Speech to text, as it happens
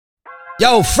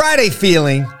Yo, Friday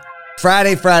feeling.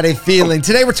 Friday feeling.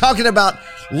 Today we're talking about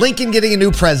Lincoln getting a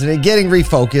new president, getting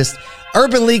refocused,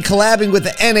 Urban League collabing with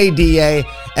the NADA,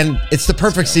 and it's the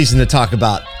perfect season to talk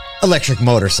about electric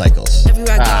motorcycles. So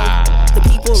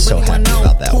happy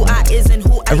about that one.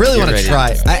 I really want to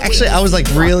try. I was like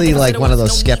really like one of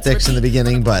those skeptics in the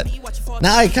beginning, but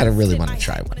now I kind of really want to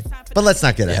try one. But let's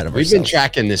not get ahead of ourselves. We've been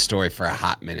tracking this story for a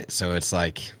hot minute, so it's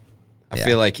like I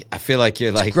feel like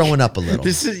you're like growing up a little.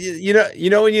 This is you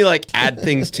know when you like add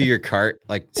things to your cart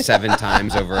like 7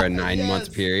 times over a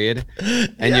 9-month period,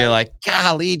 and you're like,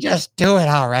 golly, just do it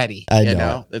already. You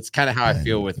know that's kind of how I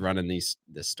feel with running this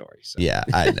story. So. Yeah,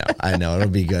 I know it'll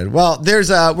be good. Well,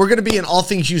 we're going to be in all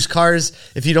things used cars.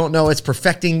 If you don't know, it's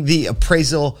perfecting the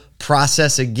appraisal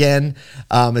process again.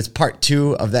 It's part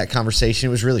 2 of that conversation.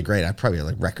 It was really great. I probably had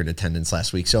like record attendance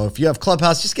last week. So if you have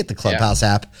Clubhouse, just get the Clubhouse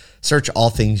app, search all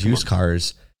things used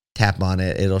cars, tap on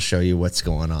it. It'll show you what's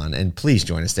going on. And please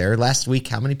join us there. Last week,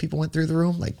 how many people went through the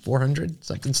room? Like 400,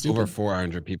 something stupid. Over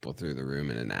 400 people through the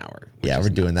room in an hour. Yeah, we're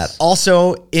doing that.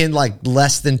 Also, in like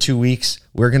less than 2 weeks,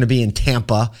 we're going to be in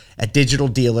Tampa at Digital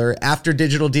Dealer. After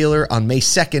Digital Dealer on May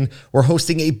 2nd, we're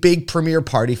hosting a big premiere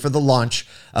party for the launch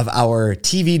of our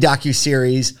TV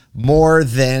docuseries, More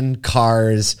Than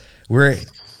Cars. We're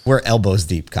elbows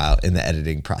deep, Kyle, in the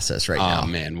editing process right now. Oh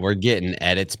man, we're getting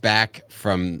edits back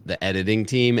from the editing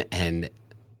team, and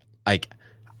like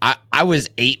I was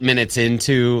 8 minutes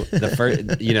into the first,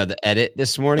 the edit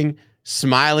this morning,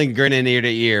 smiling, grinning ear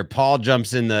to ear. Paul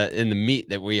jumps in the meat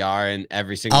that we are in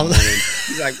every single morning.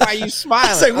 He's like, "Why are you smiling?"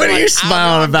 I was like, "What are you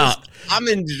smiling about?" I'm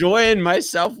enjoying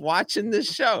myself watching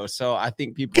this show, so I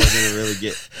think people are gonna really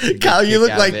get. Kyle, you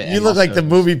look like the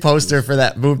movie poster for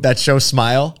that show,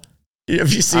 Smile.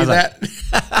 Have you seen that?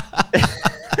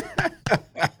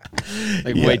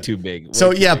 Way too big.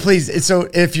 Please. So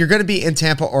if you're going to be in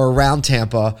Tampa or around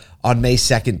Tampa on May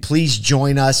 2nd, please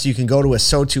join us. You can go to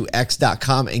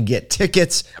aso2x.com and get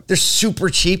tickets. They're super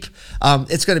cheap.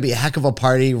 It's going to be a heck of a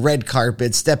party. Red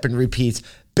carpet, step and repeats.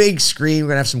 Big screen. We're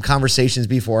going to have some conversations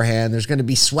beforehand. There's going to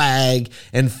be swag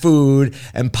and food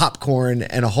and popcorn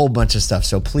and a whole bunch of stuff.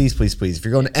 So please, if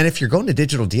you're going to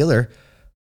Digital Dealer,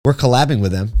 we're collabing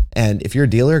with them. And if you're a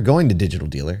dealer going to Digital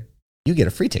Dealer, you get a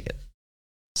free ticket.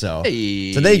 So there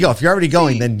you go. If you're already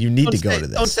going, then you need to go to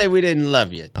this. Don't say we didn't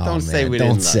love you. Don't say we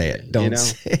didn't love you. Don't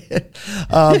say it.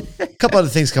 A couple other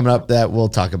things coming up that we'll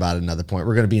talk about at another point.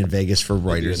 We're going to be in Vegas for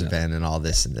Reuters event and all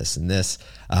this and this and this.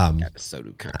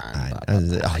 SoduCon.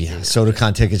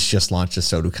 SoduCon tickets just launched at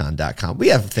SoduCon.com. We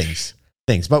have things.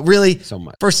 But really, so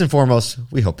much. First and foremost,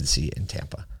 we hope to see you in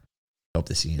Tampa. May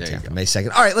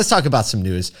 2nd. All right, let's talk about some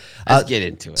news. Let's get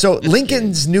into it. So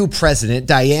Lincoln's new president,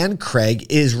 Diane Craig,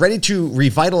 is ready to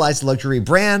revitalize the luxury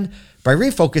brand by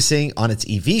refocusing on its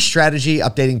EV strategy,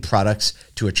 updating products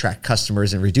to attract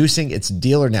customers, and reducing its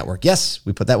dealer network. Yes,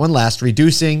 we put that one last,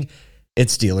 reducing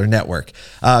its dealer network.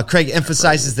 Craig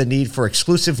emphasizes the need for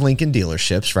exclusive Lincoln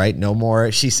dealerships, right? No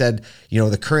more. She said,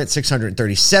 the current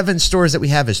 637 stores that we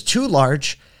have is too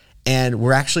large, and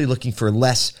we're actually looking for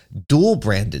less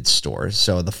dual-branded stores.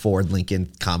 So the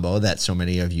Ford-Lincoln combo that so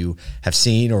many of you have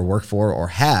seen or worked for or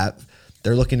have,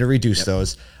 they're looking to reduce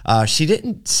those. She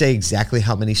didn't say exactly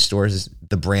how many stores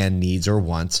the brand needs or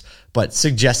wants, but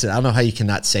suggested, I don't know how you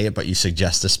cannot say it, but you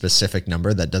suggest a specific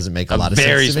number that doesn't make a lot of sense to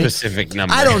me. A very specific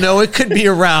number. I don't know. It could be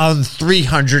around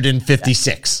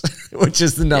 356, which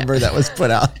is the number that was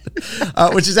put out,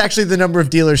 which is actually the number of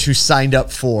dealers who signed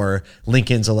up for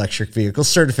Lincoln's electric vehicle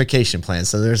certification plan.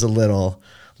 So there's a little...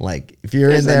 if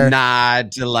you're in there, a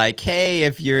nod to hey,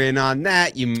 if you're in on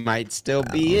that, you might still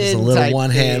be in. A little one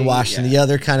hand washing the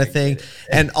other kind of thing.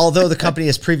 And although the company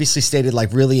has previously stated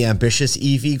really ambitious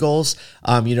EV goals,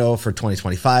 for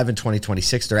 2025 and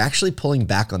 2026, they're actually pulling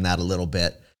back on that a little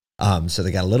bit. So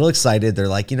they got a little excited. They're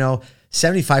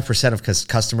 75% of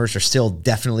customers are still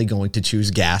definitely going to choose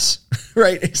gas,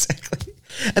 right? Exactly.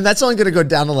 And that's only going to go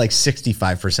down to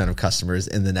 65% of customers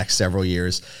in the next several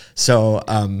years. So,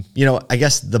 I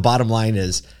guess the bottom line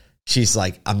is she's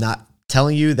like, I'm not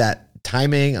telling you that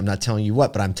timing. I'm not telling you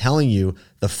what, but I'm telling you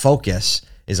the focus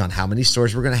is on how many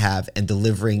stores we're going to have and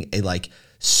delivering a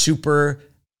super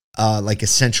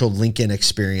essential Lincoln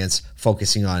experience,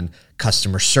 focusing on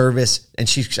customer service. And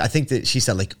I think that she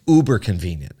said uber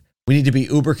convenient. We need to be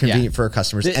uber convenient for our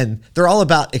customers. And they're all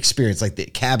about experience, the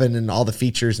cabin and all the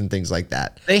features and things like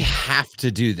that. They have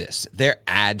to do this. Their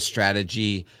ad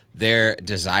strategy, their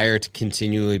desire to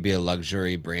continually be a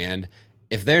luxury brand.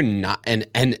 If they're not,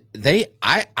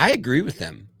 I agree with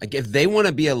them. If they want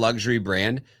to be a luxury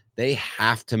brand, they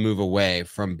have to move away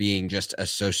from being just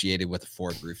associated with a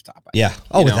Ford rooftop. Yeah.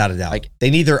 Without a doubt.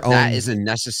 They need their own. That is a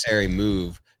necessary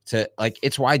move to like,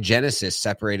 it's why Genesis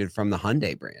separated from the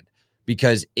Hyundai brand,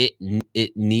 because it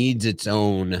needs its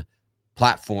own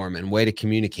platform and way to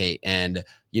communicate and,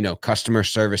 you know, customer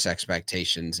service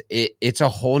expectations. It's a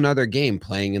whole nother game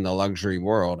playing in the luxury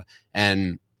world,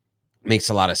 and makes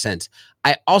a lot of sense.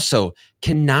 I also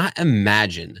cannot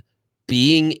imagine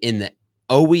being in the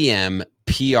OEM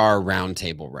PR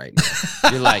roundtable right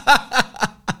now. You're like,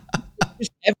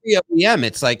 every OEM,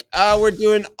 it's like, oh, we're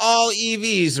doing all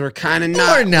EVs. We're kind of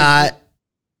not. We're not,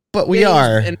 but we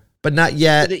are, but not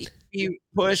yet. The EV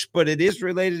push, but it is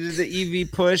related to the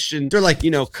EV push. And they're like, you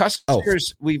know,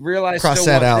 customers, we realize cross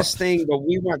still that want out. this thing, but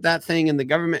we want that thing in the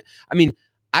government. I mean,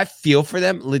 I feel for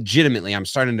them legitimately. I'm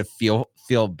starting to feel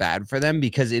bad for them,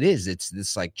 because it's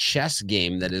this like chess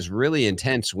game that is really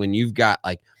intense when you've got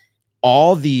like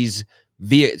all these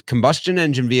combustion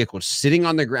engine vehicles sitting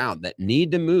on the ground that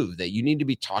need to move, that you need to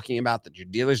be talking about, that your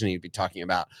dealers need to be talking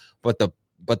about, but the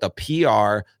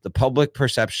PR, the public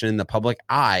perception, the public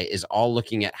eye is all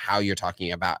looking at how you're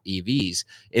talking about EVs.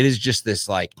 It is just this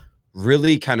like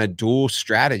really kind of dual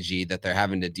strategy that they're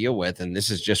having to deal with. And this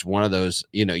is just one of those,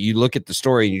 you know, you look at the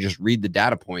story and you just read the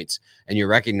data points and you're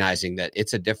recognizing that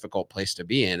it's a difficult place to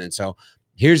be in. And so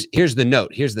here's the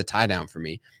note. Here's the tie down for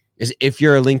me is, if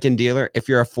you're a Lincoln dealer, if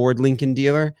you're a Ford Lincoln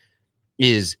dealer,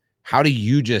 is how do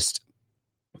you just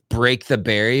break the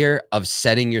barrier of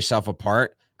setting yourself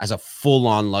apart as a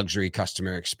full-on luxury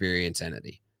customer experience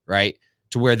entity, right?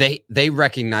 To where they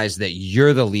recognize that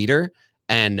you're the leader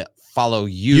and follow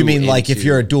you. You mean like if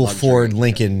you're a dual Ford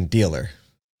Lincoln dealer,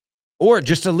 or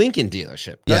just a Lincoln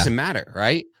dealership, doesn't matter,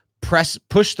 right?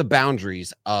 Push the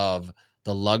boundaries of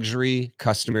the luxury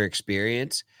customer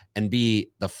experience and be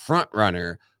the front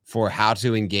runner for how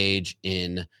to engage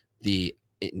in the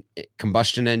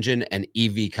combustion engine and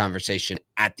EV conversation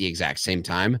at the exact same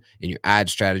time in your ad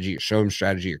strategy, your showroom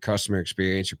strategy, your customer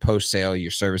experience, your post-sale,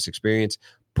 your service experience.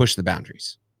 Push the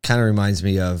boundaries. Kind of reminds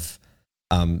me of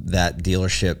that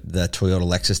dealership, the Toyota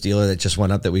Lexus dealer that just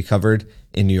went up that we covered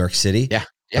in New York City. Yeah.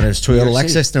 And there's Toyota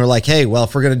Lexus, and they're like, hey, well,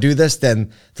 if we're going to do this,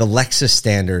 then the Lexus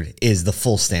standard is the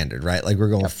full standard, right? Like we're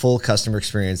going full customer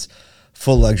experience,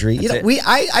 full luxury.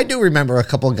 I do remember a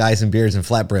couple of guys in beards and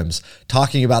flat brims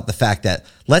talking about the fact that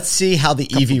let's see how the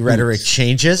EV rhetoric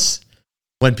changes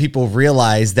when people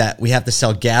realize that we have to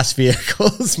sell gas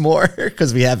vehicles more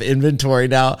because we have inventory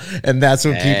now, and that's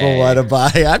what people want to buy.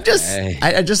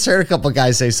 I just heard a couple of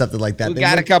guys say something like that. We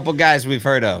got a couple of guys we've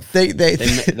heard of. They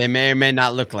may or may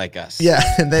not look like us. Yeah,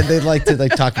 and then they like to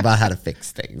talk about how to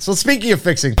fix things. So speaking of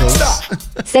fixing things,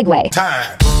 segue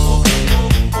time.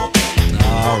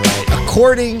 All right.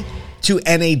 According to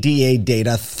NADA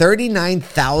data,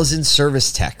 39,000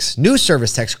 new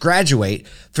service techs graduate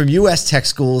from U.S. tech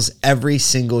schools every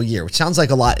single year, which sounds like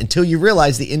a lot until you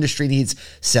realize the industry needs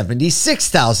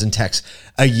 76,000 techs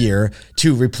a year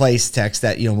to replace techs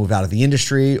that, move out of the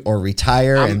industry or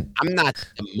retire. I'm not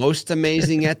the most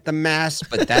amazing at the math,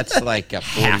 but that's like a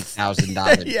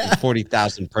 $40,000,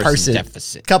 40,000 person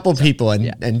deficit. Couple people,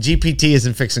 and GPT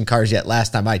isn't fixing cars yet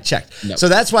last time I checked. Nope. So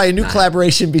that's why a new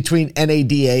collaboration between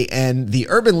NADA and the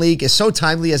Urban League is so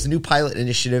timely as a new pilot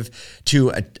initiative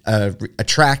to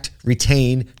attract,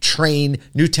 retain, train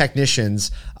new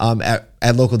technicians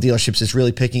at local dealerships is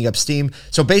really picking up steam.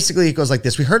 So basically it goes like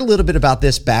this. We heard a little bit about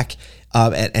this back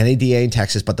at NADA in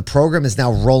Texas, but the program is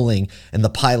now rolling in the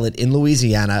pilot in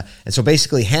Louisiana. And so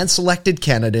basically hand-selected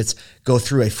candidates go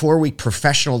through a 4-week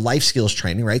professional life skills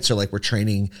training, right? So like we're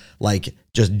training like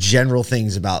just general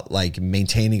things about like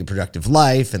maintaining a productive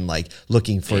life and like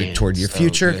looking toward your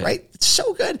future, good. Right? It's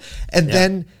so good. And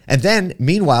then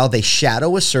meanwhile, they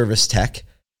shadow a service tech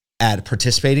at a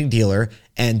participating dealer,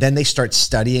 and then they start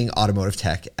studying automotive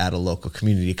tech at a local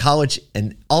community college.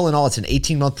 And all in all, it's an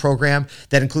 18-month program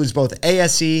that includes both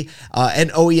ASE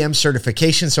and OEM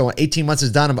certification. So 18 months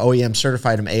is done, I'm OEM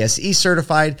certified, I'm ASE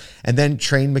certified, and then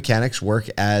trained mechanics work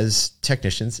as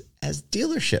technicians as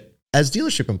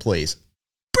dealership employees.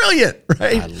 Brilliant,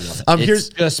 right? I love it. It's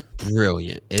just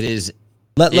brilliant. It is.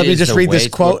 Let me just read this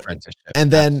quote,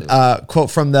 and then quote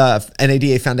from the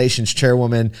NADA Foundation's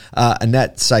chairwoman,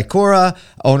 Annette Sikora,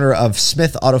 owner of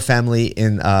Smith Auto Family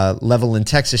in Levelland,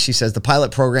 Texas. She says, the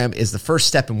pilot program is the first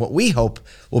step in what we hope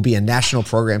will be a national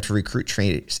program to recruit,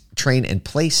 train, and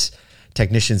place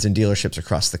technicians in dealerships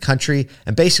across the country.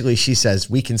 And basically, she says,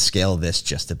 we can scale this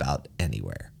just about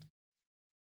anywhere.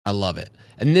 I love it.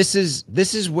 And this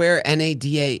is where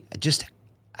NADA just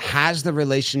has the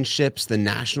relationships, the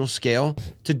national scale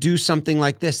to do something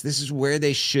like this. This is where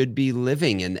they should be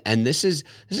living. And this is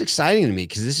exciting to me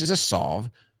because this is a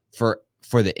solve for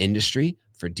the industry,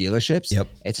 for dealerships. Yep.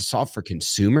 It's a solve for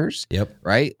consumers. Yep.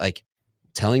 Right? Like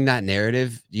telling that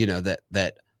narrative,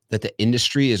 that that the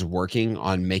industry is working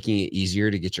on making it easier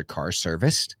to get your car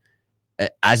serviced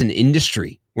as an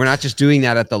industry. We're not just doing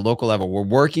that at the local level. We're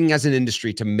working as an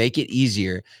industry to make it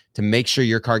easier to make sure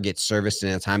your car gets serviced in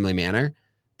a timely manner.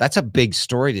 That's a big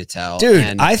story to tell. Dude,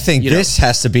 and, I think this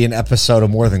has to be an episode of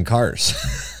More Than Cars.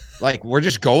 Like, we're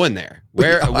just going there.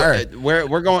 We're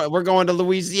going to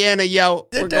Louisiana, yo.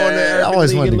 We're going to I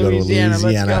always wanted to go to Louisiana.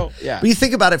 Let's go. Yeah. But you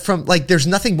think about it from, like, there's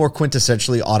nothing more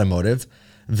quintessentially automotive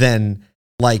than,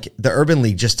 like, the Urban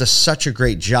League just does such a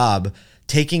great job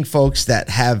taking folks that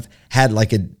have had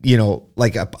like a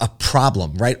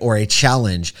problem, right? Or a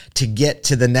challenge to get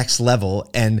to the next level.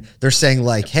 And they're saying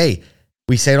like, hey,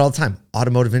 we say it all the time,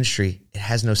 automotive industry, it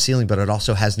has no ceiling, but it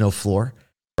also has no floor,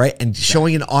 right? And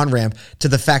showing an on-ramp to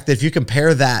the fact that if you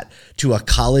compare that to a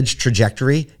college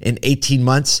trajectory in 18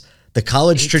 months, the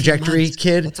college trajectory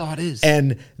kid, that's all it is,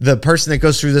 and the person that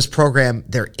goes through this program,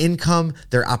 their income,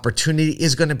 their opportunity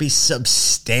is going to be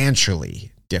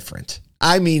substantially different.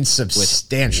 I mean,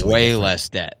 substantially with way different. less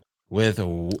debt. With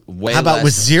way How about less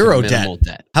with zero debt?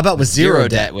 How about with zero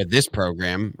debt with this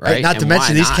program, right? Not to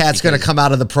mention these cats going to come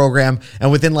out of the program, and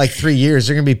within like 3 years,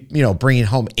 they're going to be, bringing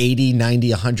home 80, 90,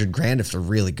 100 grand if they're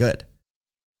really good.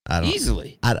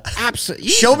 Absolutely.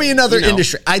 Show me another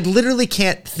industry. I literally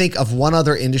can't think of one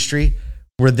other industry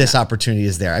where this opportunity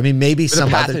is there. I mean, maybe the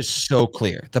path is so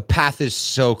clear. The path is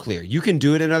so clear. You can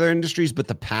do it in other industries, but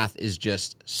the path is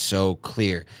just so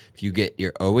clear. If you get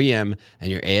your OEM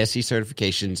and your ASE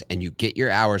certifications and you get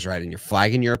your hours right and you're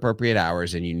flagging your appropriate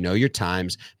hours and you know your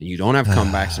times and you don't have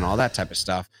comebacks and all that type of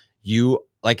stuff, you,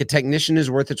 like, a technician is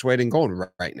worth its weight in gold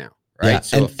right now. Right. Yeah,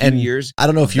 so a few years. I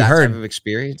don't know if you heard type of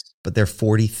experience, but there are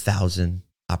 40,000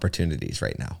 opportunities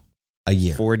right now a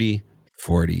year.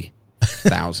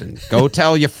 40,000. Go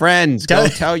tell your friends. Tell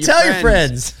your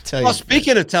friends.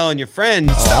 Speaking of telling your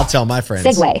friends, I'll tell my friends.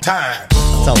 Segue time.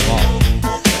 I'll tell them all.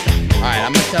 All right,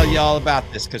 I'm going to tell you all about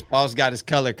this because Paul's got his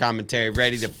color commentary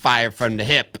ready to fire from the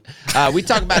hip. We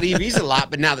talk about EVs a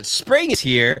lot, but now that spring is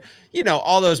here,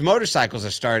 all those motorcycles are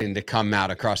starting to come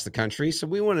out across the country. So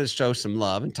we wanted to show some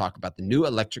love and talk about the new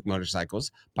electric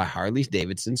motorcycles by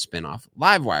Harley-Davidson spinoff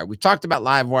Livewire. We've talked about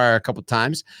Livewire a couple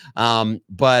times,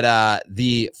 but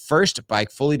the first bike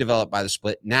fully developed by the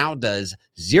Split now does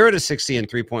 0 to 60 in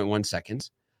 3.1 seconds.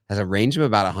 Has a range of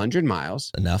about 100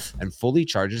 miles. Enough. And fully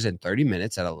charges in 30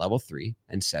 minutes at a level 3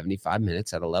 and 75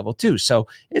 minutes at a level 2. So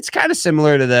it's kind of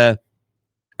similar to the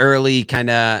early kind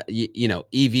of,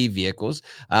 EV vehicles.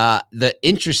 The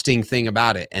interesting thing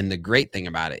about it and the great thing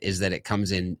about it is that it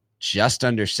comes in just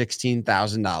under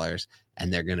 $16,000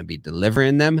 and they're going to be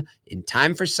delivering them in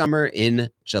time for summer in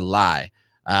July.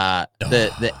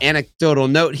 The anecdotal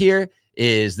note here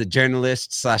is the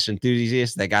journalist /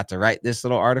 enthusiast that got to write this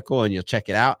little article, and you'll check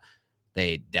it out.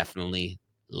 They definitely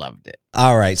loved it.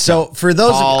 All right. So for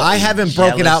those, I haven't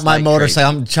broken out my motorcycle.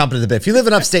 I'm jumping to the bit. If you live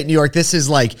in upstate New York, this is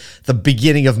like the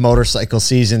beginning of motorcycle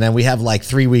season, and we have like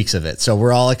 3 weeks of it. So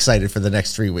we're all excited for the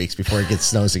next 3 weeks before it gets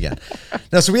snows again.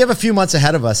 Now, so we have a few months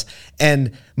ahead of us,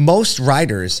 and most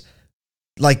riders,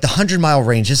 like the 100-mile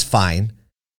range is fine.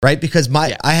 Right? Because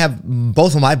I have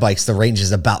both of my bikes, the range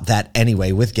is about that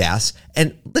anyway with gas.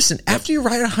 And listen, after you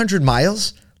ride 100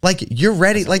 miles, like you're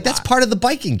ready. Like that's part of the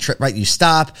biking trip, right? You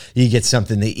stop, you get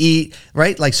something to eat,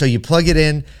 right? Like, so you plug it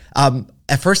in.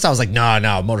 At first I was like,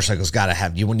 no, motorcycles got to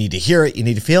have, you need to hear it. You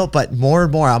need to feel it. But more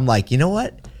and more, I'm like, you know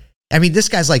what? I mean, this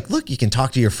guy's like, look, you can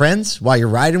talk to your friends while you're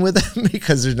riding with them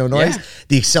because there's no noise. Yeah.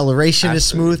 The acceleration is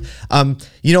smooth. And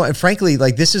frankly,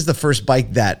 like this is the first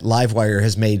bike that Livewire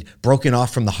has made broken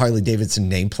off from the Harley-Davidson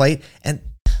nameplate. And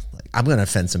I'm going to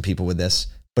offend some people with this,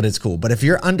 but it's cool. But if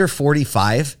you're under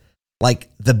 45, like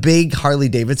the big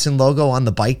Harley-Davidson logo on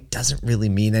the bike doesn't really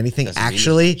mean anything.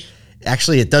 Actually,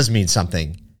 it does mean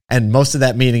something. And most of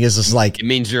that meaning is just like... It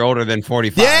means you're older than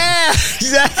 45. Yeah,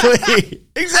 exactly.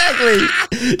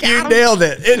 You nailed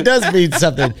it. It does mean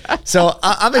something. So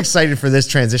I'm excited for this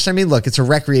transition. I mean, look, it's a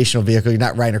recreational vehicle. You're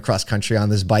not riding across country on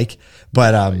this bike.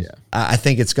 But I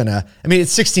think it's going to... I mean,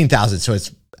 it's $16,000. So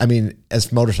it's... I mean,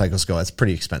 as motorcycles go, it's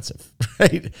pretty expensive,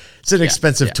 right? It's an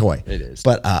expensive toy. It is.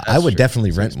 But I would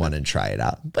definitely rent one and try it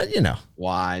out. But,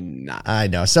 why not? I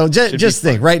know. So just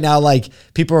think right now, like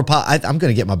people are, I'm going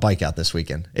to get my bike out this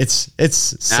weekend. It's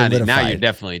solidified. Now you're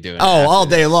definitely doing it. Oh, all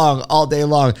day long.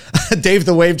 Dave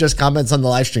the Wave just comments on the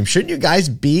live stream. Shouldn't you guys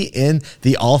be in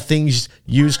the All Things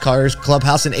Used Cars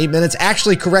Clubhouse in 8 minutes?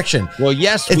 Actually, correction. Well,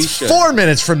 yes, we should. It's 4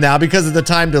 minutes from now because of the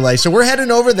time delay. So we're heading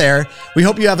over there. We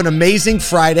hope you have an amazing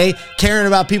Friday. Caring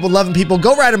about people, loving people.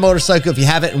 Go ride a motorcycle if you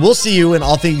haven't. And we'll see you in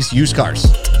All Things Used Cars.